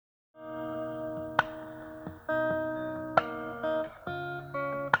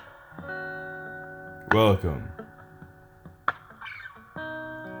Welcome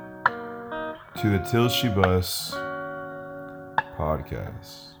to the Till She Bus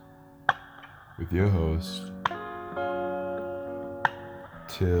podcast with your host,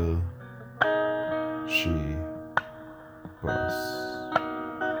 Till She Bus.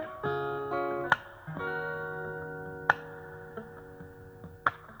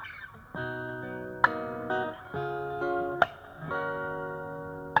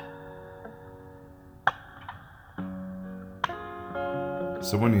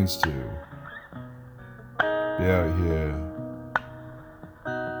 Someone needs to be out here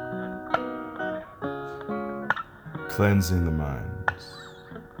cleansing the minds.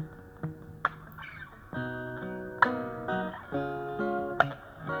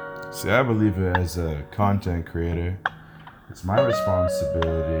 See, I believe it as a content creator, it's my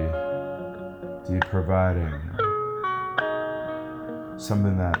responsibility to be providing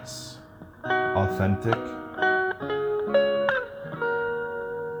something that's authentic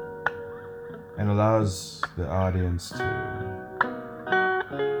and allows the audience to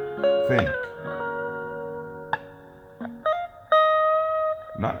think.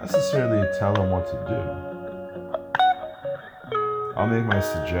 Not necessarily tell them what to do. I'll make my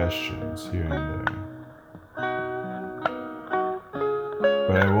suggestions here and there.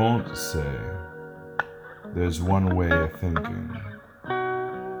 But I won't say there's one way of thinking.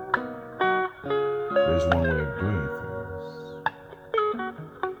 There's one way of doing things.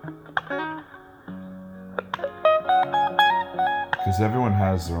 Because everyone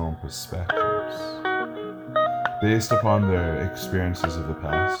has their own perspectives based upon their experiences of the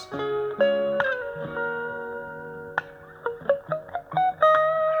past.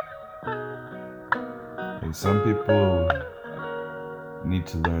 And some people need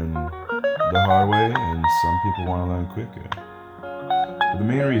to learn the hard way, and some people want to learn quicker. But the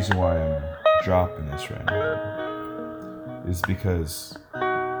main reason why I'm dropping this right now is because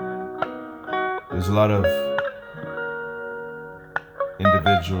there's a lot of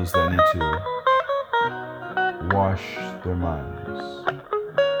individuals that need to wash their minds.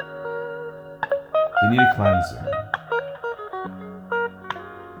 They need a cleansing.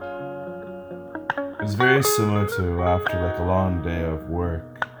 It's very similar to after like a long day of work.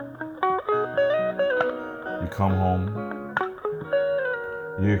 You come home,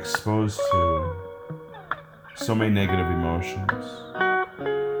 you're exposed to so many negative emotions,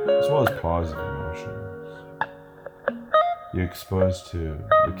 as well as positive emotions. You're exposed to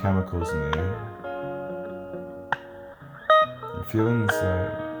the chemicals in the air. The feelings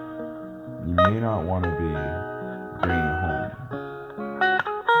that you may not want to be bringing home.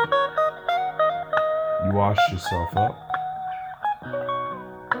 You wash yourself up.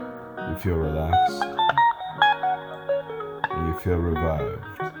 You feel relaxed. And you feel revived.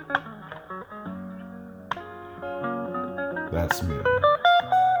 That's me.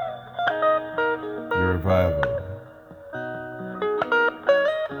 Your revival.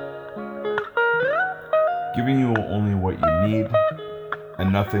 Giving you only what you need and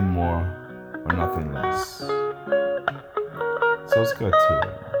nothing more or nothing less. So let's go to it.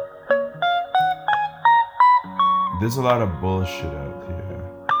 There's a lot of bullshit out here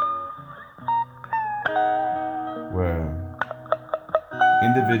where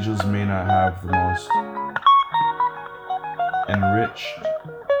individuals may not have the most enriched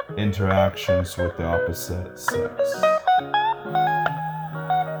interactions with the opposite sex.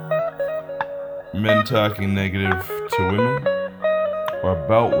 Men talking negative to women or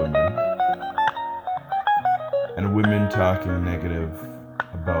about women, and women talking negative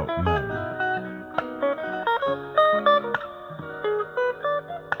about men.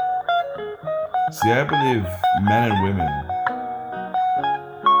 See, I believe men and women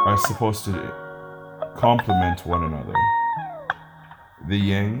are supposed to complement one another. The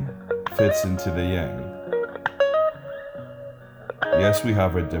yin fits into the yang. Yes, we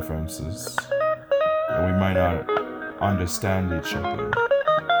have our differences, and we might not understand each other.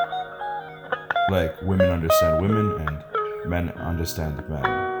 Like women understand women and men understand men.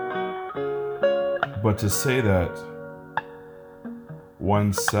 But to say that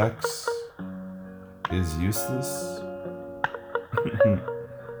one sex is useless,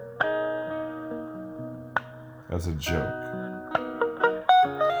 that's a joke.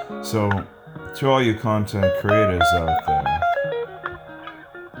 So, to all you content creators out there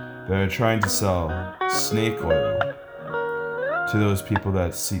that are trying to sell snake oil to those people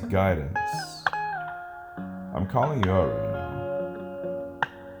that seek guidance, I'm calling you out right now.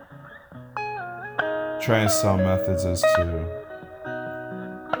 Trying to sell methods as to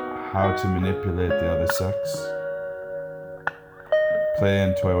how to manipulate the other sex, play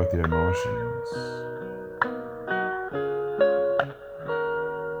and toy with your emotions.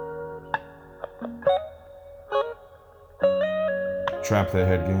 Trap the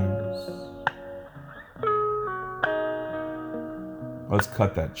head games. Let's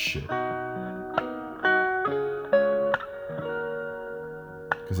cut that shit.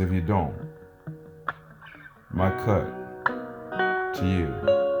 Because if you don't, my cut to you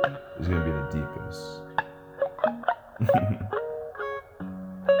is going to be the deepest.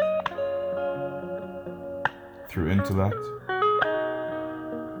 Through intellect,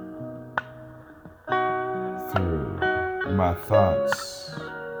 through my thoughts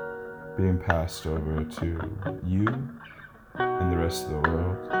being passed over to you and the rest of the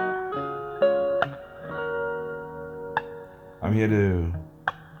world. I'm here to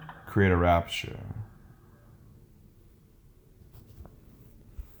create a rapture